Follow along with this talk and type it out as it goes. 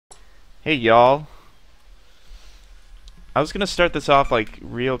Hey y'all. I was gonna start this off like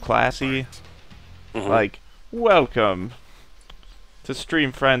real classy, Hmm. like welcome to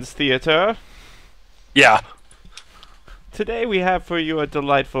Stream Friends Theater. Yeah, Today we have for you a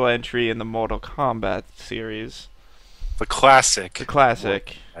delightful entry in the Mortal Kombat series. the The classic Mortal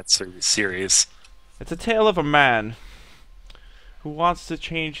classic. Kombat series. It's a tale of a man who wants to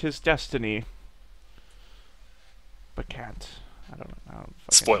change his destiny, but can't. I don't fucking know.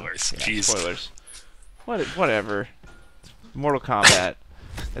 Spoilers. Yeah, Jeez. spoilers. Whatever. Mortal Kombat.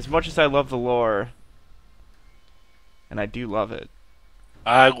 As much as I love the lore, and I do love it,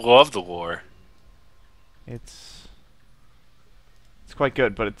 I love the lore. it's it's quite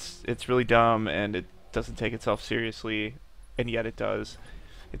good, but it's really dumb and it doesn't take itself seriously, and yet it does.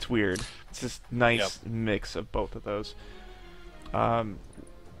 It's weird. It's this Yep. nice mix of both of those. Um,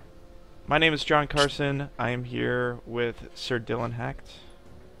 my name is John Carson. I am here with Sir Dylan Hecht.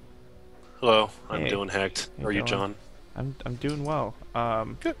 Hello, I'm Hey, Dylan Hecht. hey How are you, Dylan. John? I'm doing well.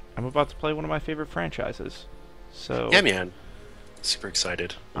 Good. I'm about to play one of my favorite franchises, so Yeah, man. Super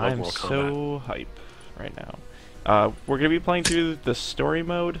excited. I love I'm Mortal Kombat. so hype right now. We're gonna be playing through the story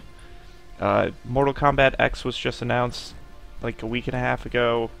mode. Mortal Kombat X was just announced like a week and a half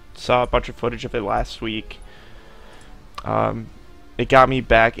ago. Saw a bunch of footage of it last week. Um, it got me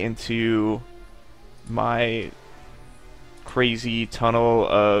back into my crazy tunnel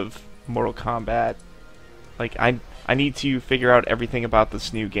of Mortal Kombat. Like I need to figure out everything about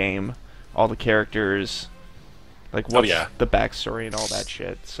this new game, all the characters, like Oh what's yeah. the backstory and all that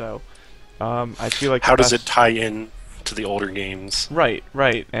shit. So I feel like the How does it best. tie in to the older games? Right,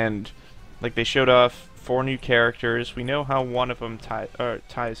 and like they showed off 4 new characters. We know how one of them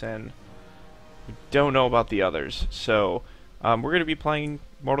ties in. We don't know about the others. So we're gonna be playing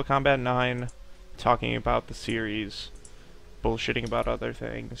Mortal Kombat 9, talking about the series, bullshitting about other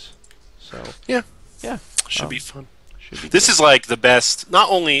things. So Yeah, yeah, should be um, fun. should be This good. is like the best. Not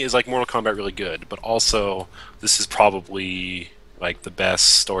only is like Mortal Kombat really good, but also this is probably like the best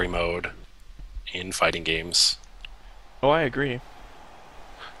story mode in fighting games. Oh, I agree.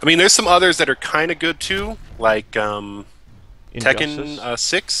 I mean, there's some others that are kind of good too, like Tekken Injustice.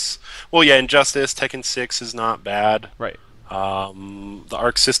 6. Well, yeah, Injustice, Tekken 6 is not bad. Right. The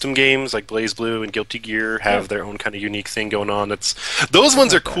Arc System games like Blaze Blue and Guilty Gear Yep. have their own kind of unique thing going on. That's those Stuff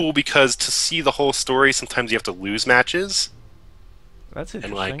ones are like that. cool because to see the whole story, sometimes you have to lose matches That's and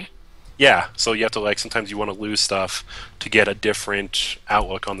interesting. like yeah, so you have to like sometimes you want to lose stuff to get a different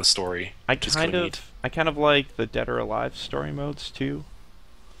outlook on the story, which is kind of neat. I kind of like the Dead or Alive story modes too.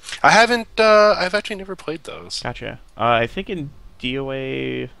 I haven't. I've actually never played those. Gotcha. I think in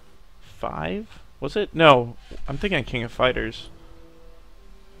DOA 5 was it? No, I'm thinking of King of Fighters,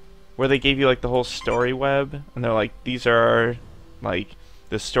 where they gave you like the whole story web, and they're like, these are like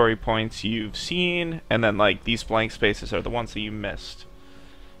the story points you've seen, and then like these blank spaces are the ones that you missed.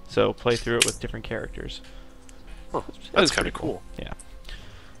 So play through it with different characters. Huh, It was that's kind pretty of cool. cool. Yeah.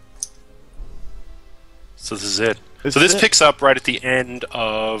 So this is it. This So is this it. picks up right at the end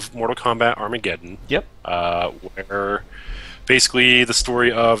of Mortal Kombat Armageddon, Yep. where basically the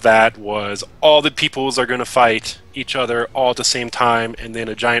story of that was all the peoples are going to fight each other all at the same time, and then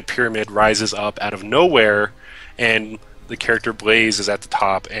a giant pyramid rises up out of nowhere, and the character Blaze is at the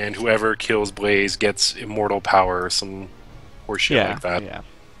top, and whoever kills Blaze gets immortal power or some horseshit Yeah. like that. Yeah.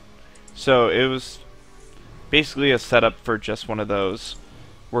 So it was basically a setup for just one of those.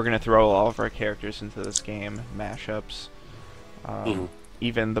 We're gonna throw all of our characters into this game mashups. Mhm.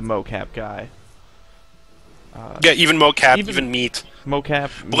 Even the mocap guy. Yeah, even mocap, Even even meat.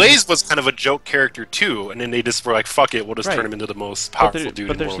 mocap. Blaze was kind of a joke character too, and then they just were like, "Fuck it, we'll just Right. turn him into the most But, powerful dude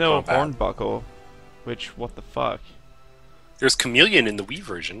but in there's Mortal no Kombat." hornbuckle. Which, what the fuck? There's Chameleon in the Wii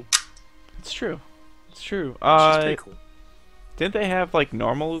version, It's true. It's true. which is pretty cool. Didn't they have like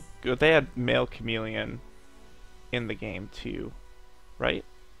normal? They had male chameleon in the game too, right?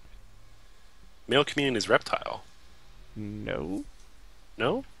 Male Chameleon is Reptile. No.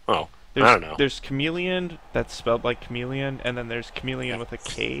 No? Oh, There's, I don't know. There's chameleon that's spelled like chameleon, and then there's chameleon Yeah. with a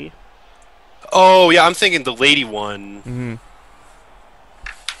K. Oh, yeah, I'm thinking the lady one. Mm-hmm.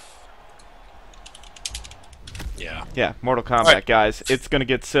 Yeah. Yeah, Mortal Kombat, Alright. guys. It's gonna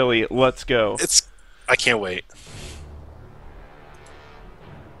get silly. Let's go. It's. I can't wait.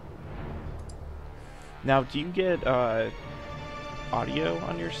 Now, do you get audio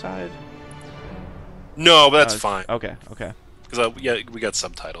on your side? No, but that's It's- fine. Okay, okay. Because yeah, we got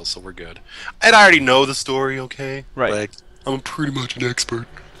subtitles, so we're good. And I already know the story, okay? Right. Like, I'm pretty much an expert.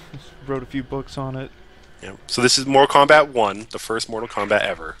 Wrote a few books on it. Yeah. So this is Mortal Kombat 1, the first Mortal Kombat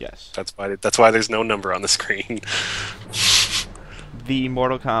ever. Yes. That's why there's no number on the screen. The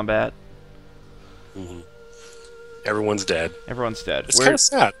Mortal Kombat. Mhm. Everyone's dead. Everyone's dead. It's kind of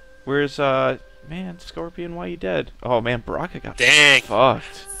sad. Where's man, Scorpion? Why you dead? Oh man, Baraka got Dang.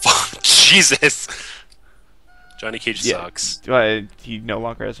 fucked. Jesus. Johnny Cage sucks. He no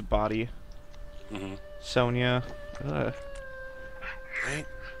longer has a body. Mm-hmm. Sonya. Right?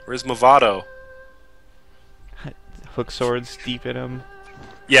 Where's Movado? Hook swords deep in him.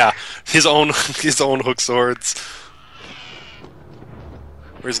 Yeah, his own hook swords.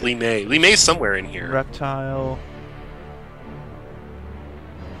 Where's Li Mei? Li Mei's somewhere in here. Reptile.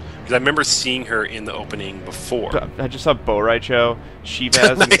 Because I remember seeing her in the opening before. I just saw Bo Raicho. Shiva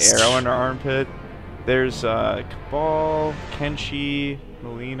has Nice. an arrow in her armpit. There's Cabal, Kenshi,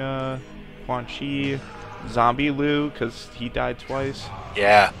 Melina, Quan Chi, Zombie Lu, because he died twice.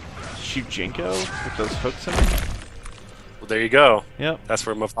 Yeah. Shujinko with those hooks in him. Well, there you go. Yep. That's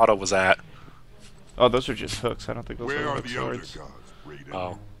where Movado was at. Oh, those are just hooks. I don't think those Where are are hook the other swords. gods,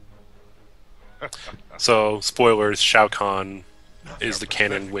 Raiden? Oh. So, spoilers, Shao Kahn is the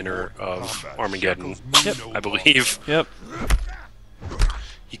canon winner of Armageddon, Yep. I believe. Yep.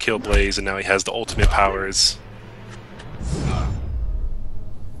 He killed Blaze, and now he has the ultimate powers.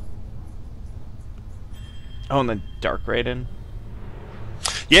 Oh, and then Dark Raiden.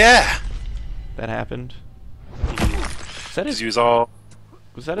 Yeah! That happened. Was that Because his, he was all...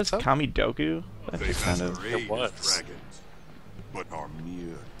 was that his What's up? Kamidoku? That They just kind of... masquerade was. as dragons, but are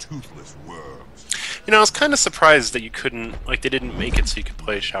mere toothless worms. You know, I was kind of surprised that you couldn't... Like, they didn't make it so you could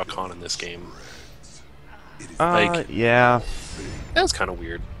play Shao Kahn in this game. like- yeah. That was kind of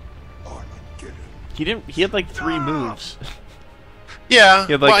weird. Armageddon. He didn't. He had like 3 moves. Yeah,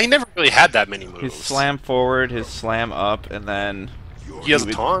 He had, like, well, he never really had that many moves. His slam forward, his slam up, and then He has a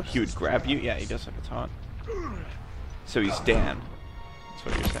would, taunt? He would grab you. Yeah, he does have a taunt. So he's Dan. That's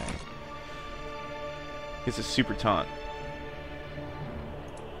what you're saying. He's a super taunt.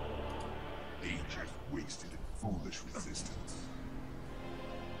 Ages wasted in foolish resistance.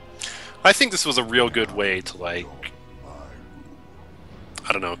 I think this was a real good way to, like,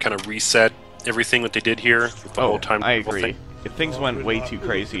 I don't know, kind of reset everything that they did here with the whole time. I agree. If things went way too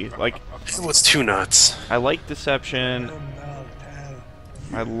crazy, like, It was too nuts. I like Deception.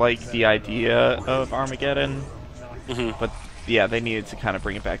 I like the idea of Armageddon, Hmm. but yeah, they needed to kind of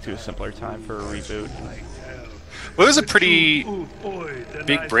bring it back to a simpler time for a reboot. Well, there's a pretty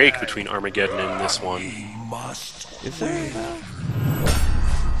big break between Armageddon and this one. Is there now?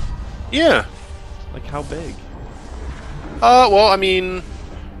 Yeah. Like, how big? Well, I mean,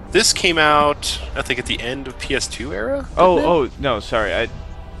 this came out, I think, at the end of PS2 era? Oh, no, sorry. I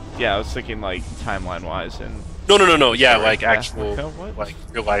was thinking like timeline-wise and. No. Yeah, Sorry, like yeah. actual, What? like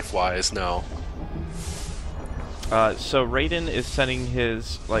real life wise. No. So Raiden is sending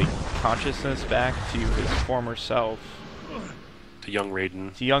his like consciousness back to his former self, To young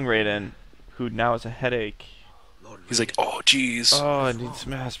Raiden. to young Raiden, who now has a headache. He's like, oh, jeez. Oh, I need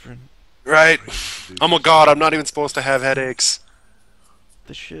some aspirin. Right. Oh my god, I'm not even supposed to have headaches.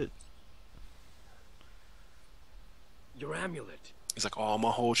 The shit. Your amulet. He's like, oh,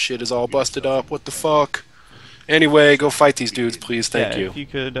 my whole shit is all busted up. What the fuck? Anyway, go fight these dudes, please. Thank yeah, you. If you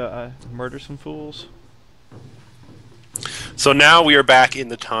could murder some fools. So now we are back in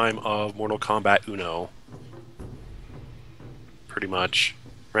the time of Mortal Kombat Uno. Pretty much.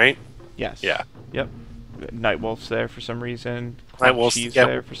 Right? Yes. Yeah. Yep. Nightwolf's there for some reason. Nightwolf's- She's yeah.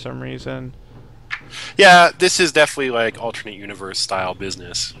 there for some reason. Yeah, this is definitely like alternate universe style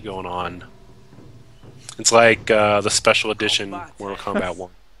business going on. It's like the special edition Mortal Kombat 1.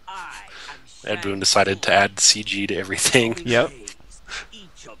 Ed Boon decided to add CG to everything. Yep.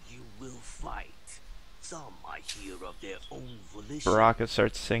 Each of you will fight. Some might hear of their own volition. Baraka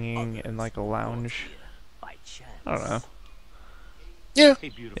starts singing in like a lounge. By chance. I don't know. Yeah. Hey,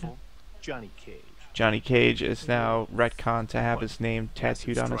 beautiful. Johnny Cage. Johnny Cage is now retconned to have his name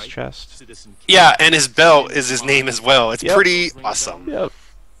tattooed on his chest. Citizen Kane. Yeah, and his belt is his name as well. It's Yep. pretty awesome. Yep.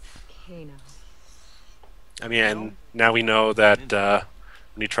 Kano. I mean, and now we know that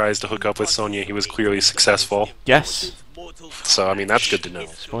when he tries to hook up with Sonya, he was clearly successful. Yes. So, I mean, that's good to know.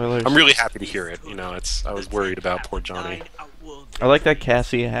 Spoilers. I'm really happy to hear it. You know, I was worried about poor Johnny. I like that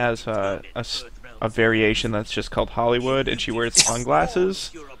Cassie has a variation that's just called Hollywood, and she wears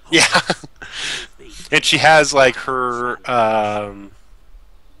sunglasses. Yeah. And she has like her I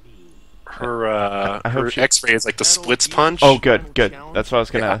hope her she- X-ray is like the splits punch. Oh, good, good. That's what I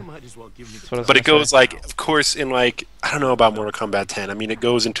was gonna. Might as well give me That's what I was But it gonna goes say. like, of course, in like, I don't know about Mortal Kombat 10. I mean, it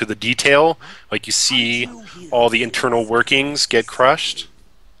goes into the detail. Like you see all the internal workings get crushed.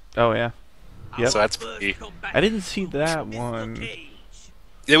 Oh yeah. Yep. So that's pretty. I didn't see that one.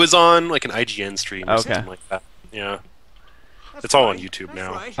 It was on like an IGN stream or Okay. something like that. Yeah. It's all on YouTube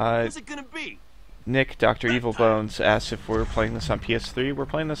now. Right. Uh, What's it gonna be? Nick, Dr. Evil Bones, asked if we're playing this on PS3. We're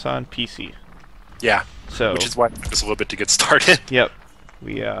playing this on PC. Yeah. So, Which is why it took us a little bit to get started. yep.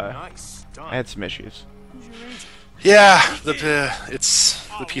 We Nice. I had some issues. Yeah, the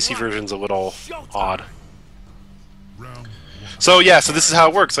PC version's a little odd. So yeah, so this is how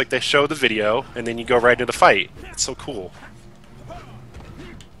it works. Like they show the video, and then you go right into the fight. It's so cool.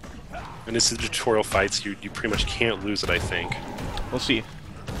 And this is tutorial fights. You pretty much can't lose it, I think. We'll see.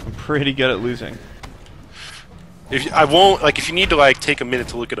 I'm pretty good at losing. If you need to like take a minute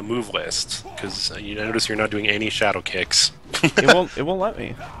to look at a move list, because you notice you're not doing any shadow kicks. It won't let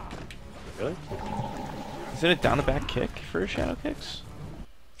me. Really? Isn't it down to back kick for shadow kicks?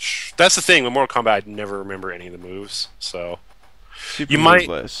 That's the thing. With Mortal Kombat, I never remember any of the moves, so Super you move might.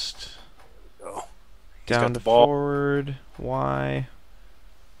 list. Oh, Down to forward, Y.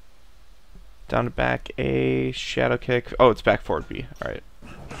 Down to back A, shadow kick. Oh, it's back forward B. Alright.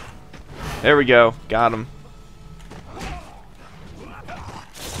 There we go. Got him.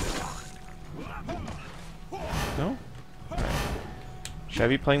 No? Alright. Should I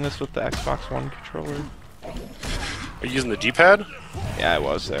be playing this with the Xbox One controller? Are you using the D-pad? Yeah, I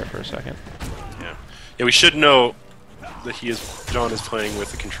was there for a second. Yeah. Yeah, we should know that John is playing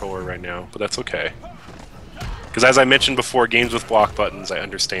with the controller right now, but that's okay. Because as I mentioned before, games with block buttons, I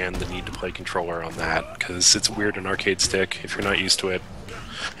understand the need to play controller on that, because it's weird an arcade stick if you're not used to it.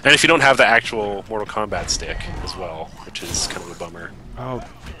 And if you don't have the actual Mortal Kombat stick as well, which is kind of a bummer. Oh,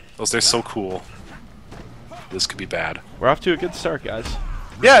 They're so cool. This could be bad. we're off to a good start, guys.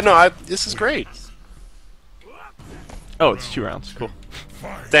 Yeah, no, this is great. Oh, it's 2 rounds. Cool.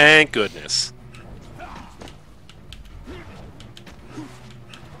 Thank goodness.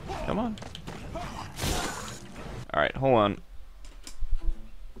 Come on. Alright, hold on.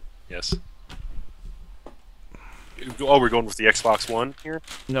 Yes. Oh, we're going with the Xbox One here?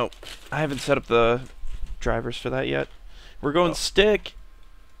 Nope. I haven't set up the drivers for that yet. We're going stick.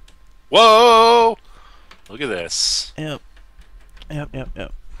 Whoa! Look at this. Yep. Yep.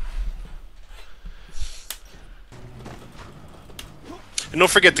 And don't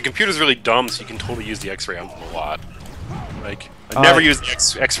forget, the computer's really dumb, so you can totally use the X-ray on them a lot. Like, I've never used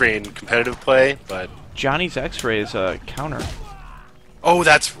the X-ray in competitive play, but... Johnny's X-ray is a counter. Oh,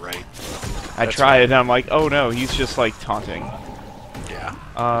 that's right. I tried it and I'm like, oh no, he's just like taunting. Yeah.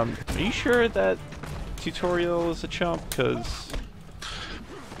 Are you sure that tutorial is a chump? Because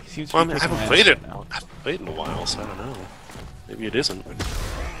he seems to Well, be I kicking haven't my played ass it. right now. I haven't played in a while, so I don't know. Maybe it isn't.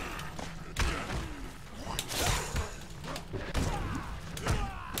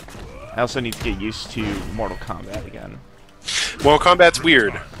 I also need to get used to Mortal Kombat again. Mortal Kombat's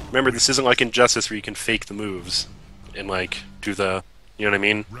weird. Remember, this isn't like Injustice where you can fake the moves and, like, do the... You know what I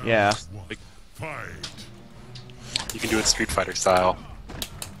mean? Yeah. Like, you can do it Street Fighter style.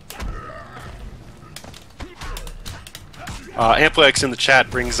 Amplex in the chat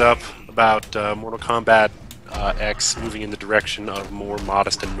brings up about Mortal Kombat X moving in the direction of more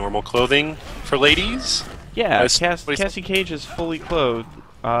modest and normal clothing for ladies. Yeah, That's- Cassie Cage is fully clothed.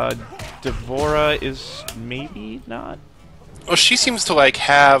 Devora is maybe not. Oh, she seems to like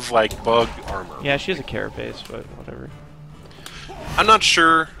have like bug armor. Yeah, she has a carapace, but whatever. I'm not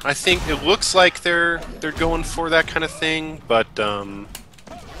sure. I think it looks like they're going for that kind of thing, but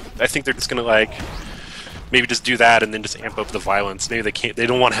I think they're just gonna like maybe just do that and then just amp up the violence. Maybe they can't. They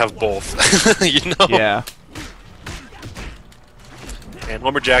don't want to have both. You know? Yeah. And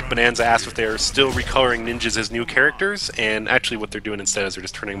Lumberjack Bonanza asked if they're still recoloring ninjas as new characters, and actually what they're doing instead is they're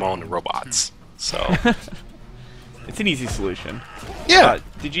just turning them all into robots. So It's an easy solution. yeah.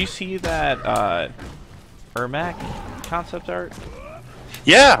 Did you see that Ermac concept art?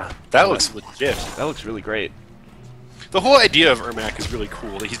 Yeah, that looks legit. That looks really great. The whole idea of Ermac is really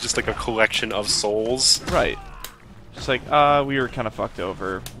cool. He's just like a collection of souls. Right. Just like, we were kind of fucked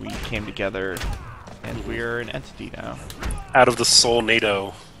over. We came together, and we're an entity now. Out of the Soul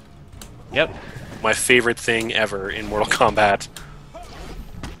NATO. Yep. My favorite thing ever in Mortal Kombat.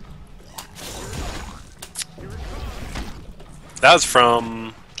 That was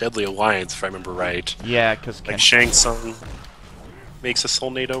from Deadly Alliance, if I remember right. Yeah, because Like Shang Tsung makes a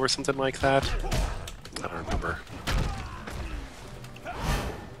Soul NATO or something like that. I don't remember.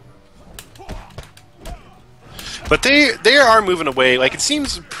 But they are moving away. Like, it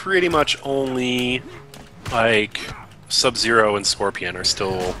seems pretty much only like Sub-Zero and Scorpion are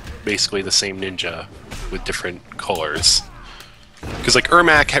still basically the same ninja with different colors. Because like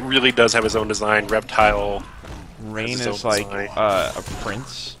Ermac really does have his own design. Reptile. Rain his is own like design. a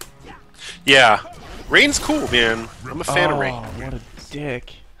prince. Yeah, Rain's cool, man. I'm a fan of Rain. What a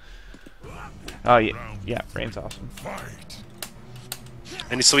dick. Oh yeah, Rain's awesome.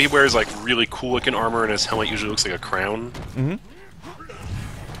 And so he wears like really cool looking armor, and his helmet usually looks like a crown. Mm-hmm.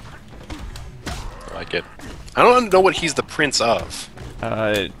 I like it. I don't know what he's the prince of.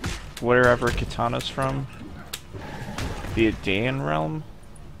 Wherever Katana's from. The Aedaean realm?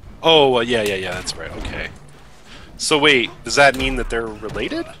 Oh, yeah, that's right, okay. So wait, does that mean that they're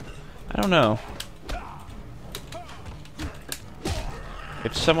related? I don't know.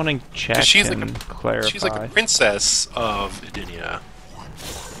 If someone in chat can clarify. She's like a princess of Edenia.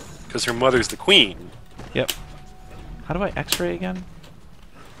 Because her mother's the queen. Yep. How do I X-ray again?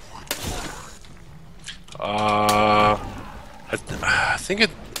 I think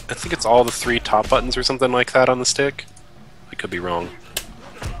it's all the 3 top buttons or something like that on the stick. I could be wrong.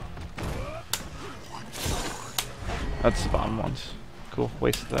 That's the bottom ones. Cool.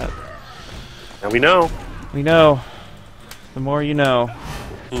 Wasted that. Now we know. We know. The more you know.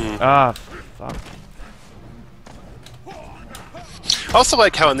 Ah, fuck. I also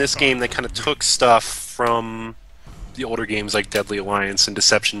like how in this game they kind of took stuff from the older games like Deadly Alliance and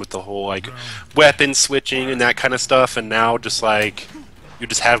Deception with the whole like weapon switching and that kind of stuff, and now just like you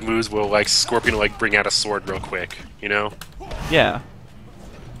just have moves where like Scorpion will like bring out a sword real quick, you know? Yeah.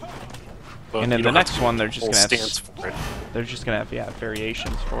 But And then you the don't have next to one, they're just full gonna stance have. for it. They're just gonna have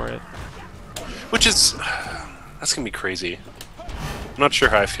variations for it. Which is that's gonna be crazy. I'm not sure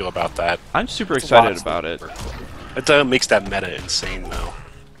how I feel about that. I'm super It's a lot excited about it. It makes that meta insane though.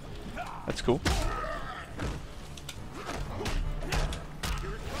 That's cool.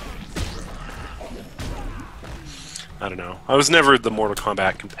 I don't know. I was never the Mortal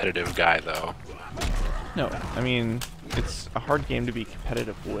Kombat competitive guy though. No, I mean, it's a hard game to be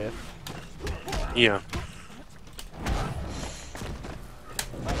competitive with. Yeah.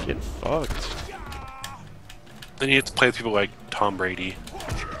 Get fucked. Then you have to play with people like Tom Brady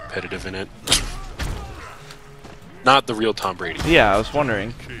if you're competitive in it. Not the real Tom Brady. Yeah, I was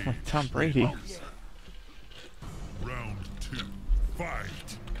wondering. Like Tom Brady. Round 2, fight.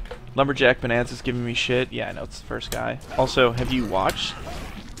 Lumberjack Bonanza's giving me shit. Yeah, I know it's the first guy. Also, have you watched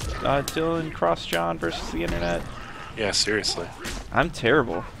Dylan Cross John versus the internet? Yeah, seriously. I'm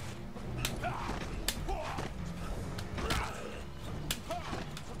terrible.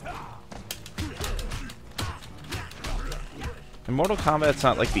 And Mortal Kombat's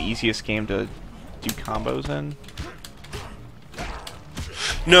not like the easiest game to do combos in.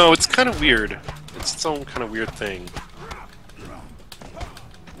 No, it's kind of weird. It's its own kind of weird thing.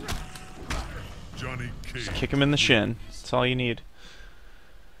 Johnny Cage. Just kick him in the shin. That's all you need.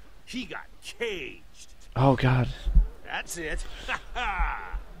 He got caged. Oh god. That's it. Ha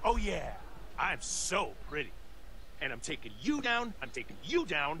ha! Oh yeah, I'm so pretty. And I'm taking you down, I'm taking you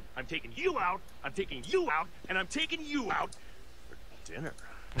down, I'm taking you out, I'm taking you out, and I'm taking you out for dinner.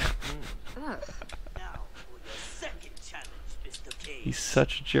 Now for your second challenge, Mr. Cage. He's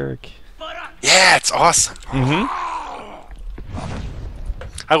such a jerk. Yeah, it's awesome. Mm-hmm.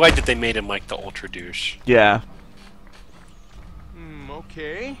 I like that they made him like the ultra douche. Yeah.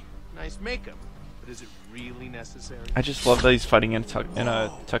 Okay. Nice makeup. But is it really necessary? I just love that he's fighting in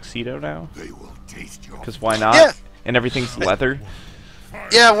a tuxedo now. They will taste your Because why not? Yeah. And everything's leather.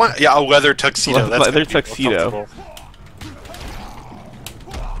 Yeah, yeah, a leather tuxedo. That's Leather gonna be more tuxedo. comfortable.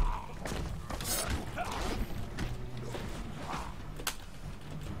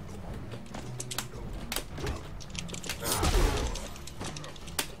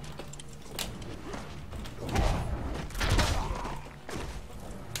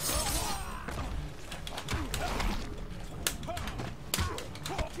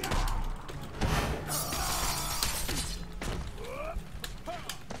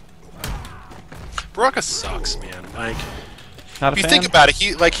 Baraka sucks, man. Like, Not a if you fan? think about it,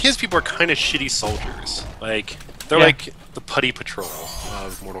 his people are kind of shitty soldiers. Like, they're Yeah. like the putty patrol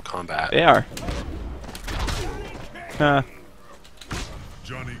of Mortal Kombat. They are.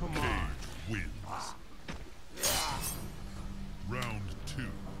 Johnny Cage wins. Round 2,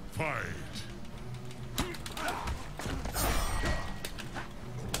 fight.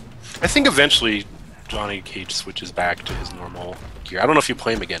 I think eventually Johnny Cage switches back to his normal gear. I don't know if you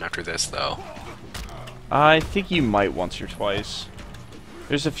play him again after this, though. I think you might once or twice.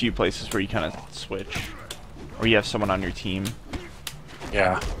 There's a few places where you kind of switch. Or you have someone on your team.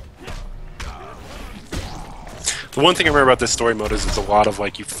 Yeah. The one thing I remember about this story mode is it's a lot of,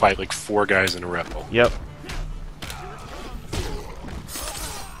 like, you fight, like, 4 guys in a row. Yep.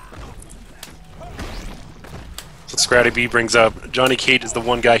 So Scratty B brings up, Johnny Cage is the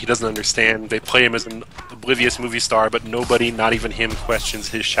one guy he doesn't understand. They play him as an oblivious movie star, but nobody, not even him, questions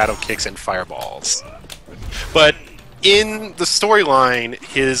his shadow kicks and fireballs. But in the storyline,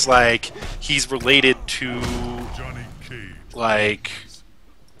 he's related to, Johnny Cage. like,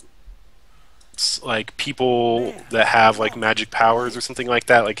 like people that have like magic powers or something like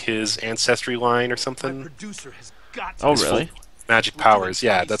that, like his ancestry line or My something. producer has got to Oh, His full really? magic powers,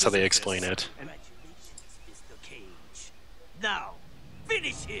 yeah, that's how they explain it. Congratulations, Mr. Cage. Now,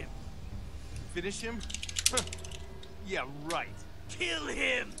 finish him. Finish him? Huh. Yeah, right. Kill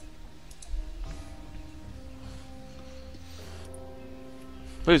him.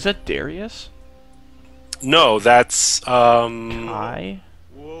 Wait, is that Darius? No, that's Kai?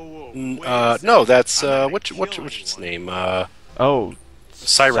 Whoa, whoa. no, that's what's his name? Oh,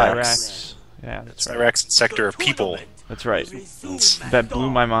 Cyrax. Yeah, that's right. Cyrax Sector of People. That's right. Resume That blew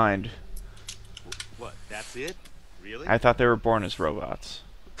my mind. What? That's it? Really? I thought they were born as robots.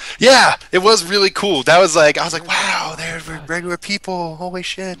 Yeah, it was really cool. That was like, I was like, wow, they're regular people. Holy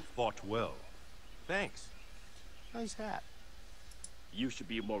shit. Fought well. Thanks. Nice hat. You should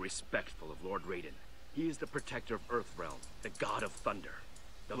be more respectful of Lord Raiden. He is the protector of Earthrealm, the God of Thunder.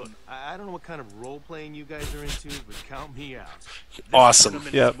 Look, I don't know what kind of role-playing you guys are into, but count me out. This Awesome.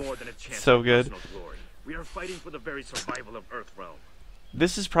 tournament Yep. is more than a chance So for good. personal glory. We are fighting for the very survival of Earthrealm.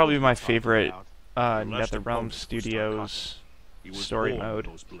 This is probably my favorite Your last NetherRealm opponent was Studios He was story born mode.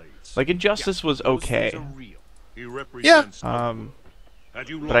 with those blades. Like, Injustice was Those things okay, are real. He represents Had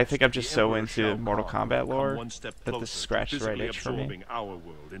you but I lost, think I'm just the so Emperor into Shao Mortal Kahn Kombat would lore come one step that this closer to scratched the right physically itch for me. absorbing our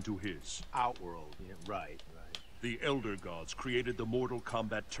world into his. Outworld. Yeah, right. The Elder Gods created the Mortal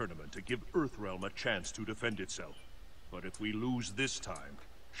Kombat tournament to give Earthrealm a chance to defend itself. But if we lose this time,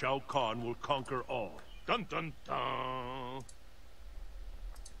 Shao Kahn will conquer all. Dun dun dun.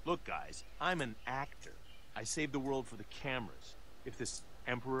 Look, guys, I'm an actor. I save the world for the cameras. If this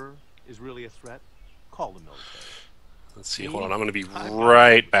Emperor is really a threat, call the military. Let's see, hold on, I'm gonna be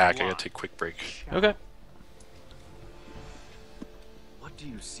right back. I gotta take a quick break. Okay. What do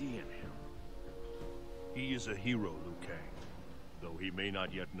you see in him? He is a hero, Liu Kang, though he may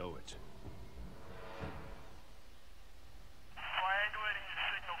not yet know it. Triangulating the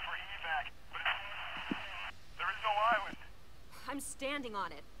signal for evac, but there is no island. I'm standing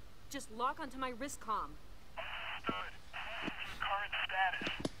on it. Just lock onto my wrist comm. Understood. Current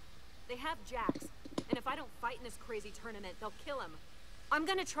status. They have Jax, and if I don't fight in this crazy tournament, they'll kill him. I'm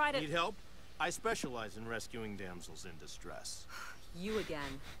gonna try to... Need help? I specialize in rescuing damsels in distress. You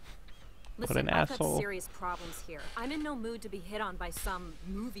again. What Listen, an I've asshole. got serious problems here. I'm in no mood to be hit on by some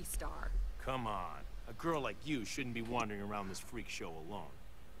movie star. Come on. A girl like you shouldn't be wandering around this freak show alone.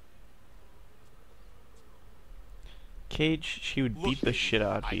 Cage, she would beat the shit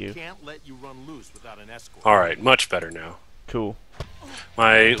out of I you. can't let you run loose without an escort. Alright, much better now. Cool.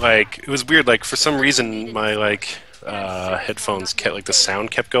 My, like, it was weird, like, for some reason, my, like, headphones kept, like, the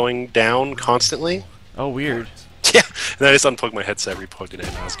sound kept going down constantly. Oh, weird. Yeah, and then I just unplugged my headset, replugged it in,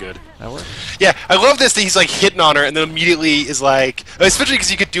 that was good. That worked. Yeah, I love this that he's, like, hitting on her, and then immediately is like, especially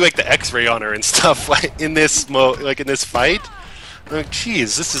because you could do, like, the X-ray on her and stuff, like, in this in this fight. I'm like,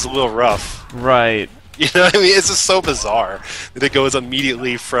 geez, this is a little rough. Right. You know what I mean? It's just so bizarre that it goes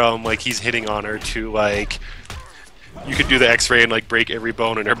immediately from, like, he's hitting on her to, like, you could do the X-ray and, like, break every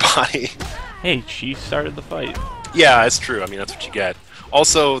bone in her body. Hey, she started the fight. Yeah, it's true. I mean, that's what you get.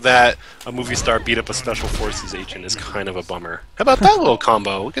 Also, that a movie star beat up a special forces agent is kind of a bummer. How about that little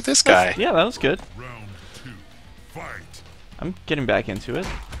combo? Look at this guy. Yeah, that was good. Round 2. Fight. I'm getting back into it.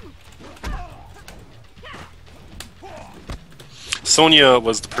 Sonya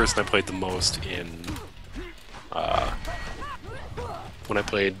was the person I played the most in, when I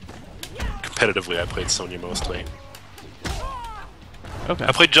played competitively, I played Sonya mostly. Okay.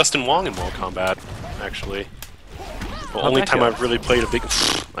 I played Justin Wong in Mortal Kombat, actually. The How'd only that time go? I've really played a big...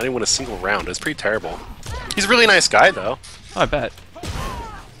 I didn't win a single round. It's pretty terrible. He's a really nice guy, though. Oh, I bet.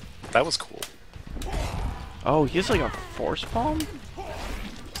 That was cool. Oh, he has like a force palm?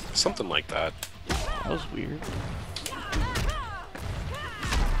 Something like that. That was weird.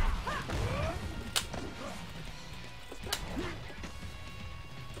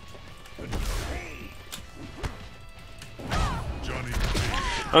 Johnny.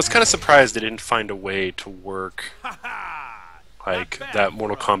 I was kind of surprised they didn't find a way to work like that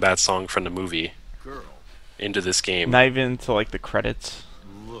Mortal Kombat song from the movie Girl, into this game. Not even to like the credits.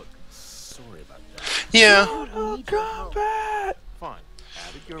 look, sorry about that. Yeah, Kombat! Fine.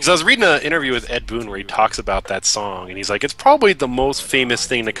 Have it your because I was reading an interview with Ed Boon where he talks about that song, and he's like, it's probably the most famous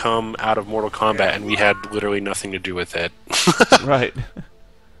thing to come out of Mortal Kombat, and we had literally nothing to do with it. Right.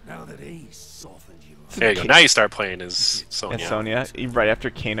 Now that Ace softened you. There you go. Now you start playing as Sonya. And Sonya, right after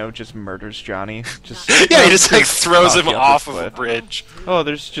Kano just murders Johnny. Just Yeah, he just like throws him Knock you off off of the a cliff. bridge. Oh,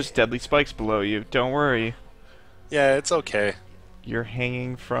 there's just deadly spikes below you. Don't worry. Yeah, it's okay. You're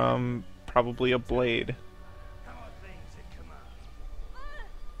hanging from probably a blade.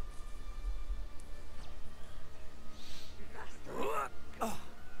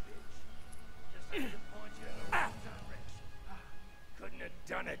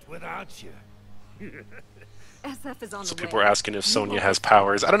 Gotcha. SF is on So the people way. are asking if Sonya has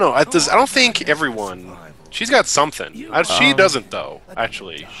powers. I don't know. I don't think everyone. She's got something. She doesn't though.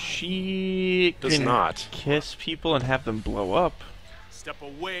 Actually, She does can not. kiss people and have them blow up. Step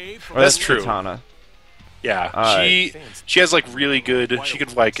away from Or That's that's true. Katana. Yeah, she has like really good. She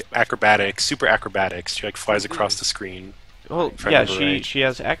could like acrobatics, super acrobatics. She like flies across the screen. Well, if I yeah, remember right. she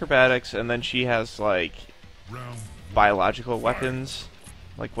has acrobatics, and then she has like biological weapons,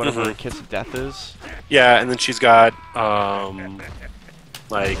 like whatever Mhm. Kiss of Death is. Yeah, and then she's got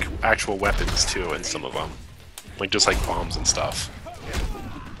like actual weapons too in some of them, like just like bombs and stuff.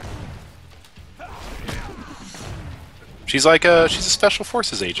 She's like she's a special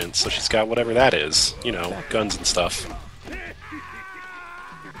forces agent, so she's got whatever that is, you know, guns and stuff.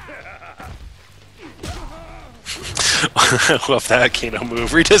 I love that Kano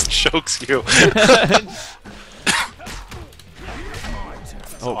move where he just chokes you.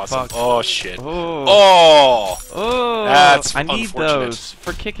 Oh Awesome. fuck! Oh shit. Oh, Oh! oh! That's I need unfortunate. those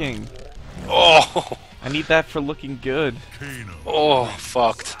for kicking. Oh! I need that for looking good. Oh,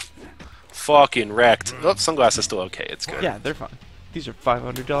 fucked. Fucking wrecked. Oh, sunglasses are still okay. It's good. Yeah, they're fine. These are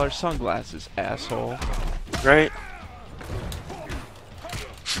 $500 sunglasses, asshole. Right?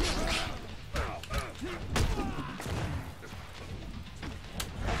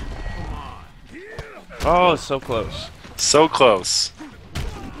 Oh, so close. So close.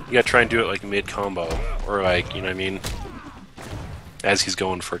 You gotta try and do it like mid combo. Or like, you know what I mean? As he's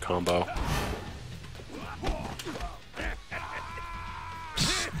going for a combo.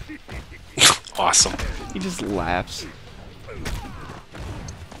 Awesome. He just laughs.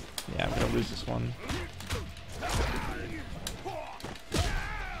 Yeah, I'm gonna lose this one.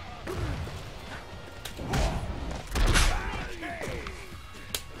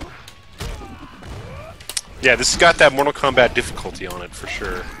 Yeah, this has got that Mortal Kombat difficulty on it for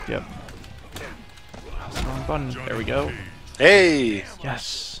sure. Yep. That's the wrong button. There we go. Hey!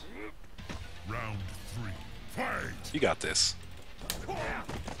 Yes. Round 3. Fight! You got this.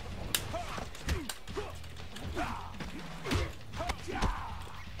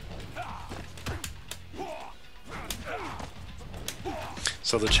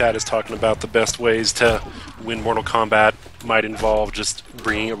 So the chat is talking about the best ways to win Mortal Kombat might involve just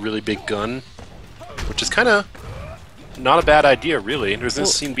bringing a really big gun, which is kind of not a bad idea, really. There doesn't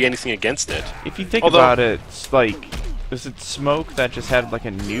seem to be anything against it. If you think Although- about it, it's like, was it Smoke that just had like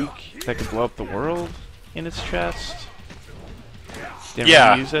a nuke that could blow up the world in its chest? Didn't Yeah,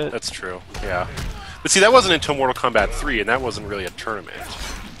 really use it. that's true. Yeah, but see, that wasn't until Mortal Kombat 3, and that wasn't really a tournament.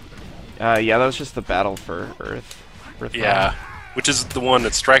 Yeah, that was just the battle for Earth. Yeah, which is the one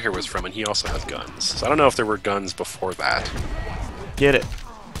that Stryker was from, and he also has guns. So I don't know if there were guns before that. Get it.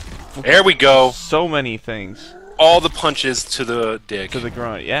 There we go. So many things. All the punches to the dick. To the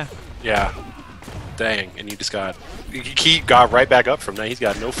groin, yeah. Yeah. Dang, and you just got... He got right back up from that. He's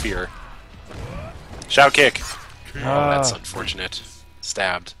got no fear. Shout kick. Oh, that's unfortunate.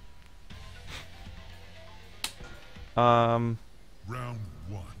 Stabbed. Round 1.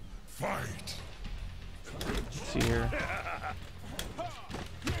 Fight! Let's see here.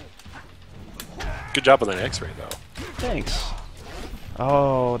 Good job on that X-ray, though. Thanks.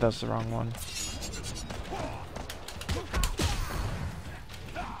 Oh, that's the wrong one.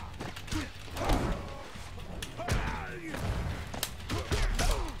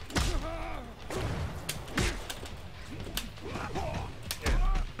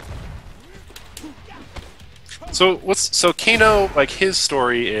 So Kano, like, his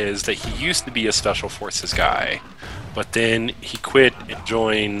story is that he used to be a Special Forces guy, but then he quit and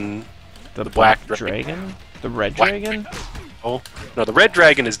joined The Black Dragon? The Red Black Dragon? Oh, no, the Red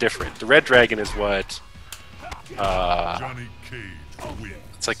Dragon is different. The Red Dragon is what, Johnny Cage wins.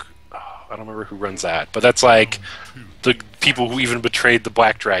 it's like, oh, I don't remember who runs that, but that's like the people who even betrayed the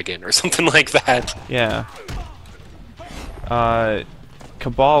Black Dragon or something like that. Yeah.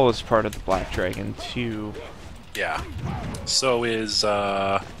 Cabal was part of the Black Dragon too. Yeah. So is,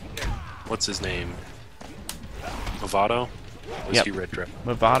 what's his name? Movado? Was Yep. he Red Dragon?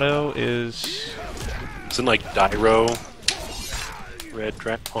 Movado is... Isn't like Dairo Red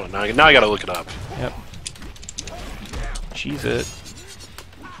Dragon? Hold on, now I gotta look it up. Yep. Cheese it.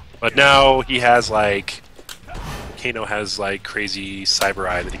 But now he has like, Kano has like crazy cyber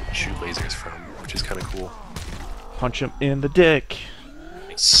eye that he can shoot lasers from, which is kind of cool. Punch him in the dick.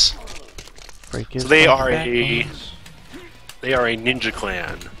 Nice. Break his So they fucking are backbones. They are a ninja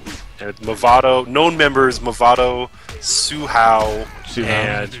clan. And Movado, known members Movado, Suhao,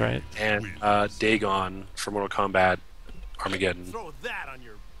 That's right. and Dagon from Mortal Kombat Armageddon. Throw that on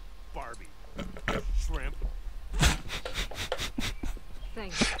your Barbie. Shrimp.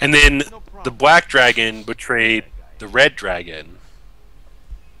 Thanks. And then the black dragon betrayed the red dragon.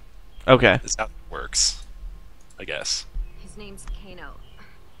 Okay. Is how it works, I guess. His name's Kano.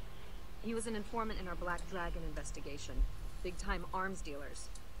 He was an informant in our Black Dragon investigation. Big-time arms dealers.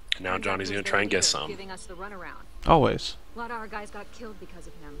 And now Turns out Johnny's he gonna was try their and get leader, some. Giving us the runaround. Always. A lot of our guys got killed because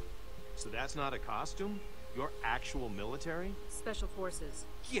of him. So that's not a costume? You're actual military? Special forces.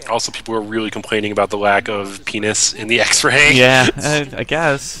 Yeah. Also, people were really complaining about the lack of penis in the X-ray. Yeah, I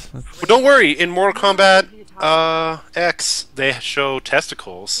guess. But don't worry, in Mortal Kombat X, they show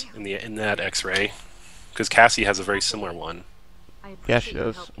testicles in that X-ray, because Cassie has a very similar one. I Yeah, she appreciate your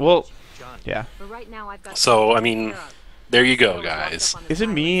does. help, Well, John. yeah. but right now I've got So, I something to mean, take care of. there you go, Kano's locked guys. up on this Is it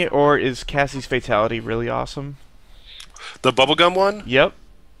me, highway or is Cassie's fatality really awesome? The bubblegum one? Yep.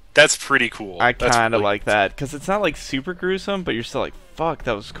 That's pretty cool. I That's kind of really- like that, because it's not, like, super gruesome, but you're still like, fuck,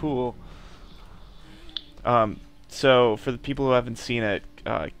 that was cool. So, for the people who haven't seen it,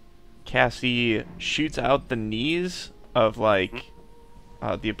 Cassie shoots out the knees of, like,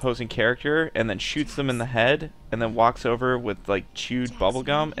 the opposing character, and then shoots them in the head, and then walks over with, like, chewed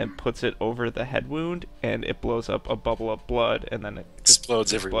bubblegum and puts it over the head wound, and it blows up a bubble of blood, and then it just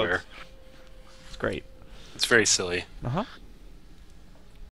Explodes everywhere. It's great. It's very silly. Uh-huh.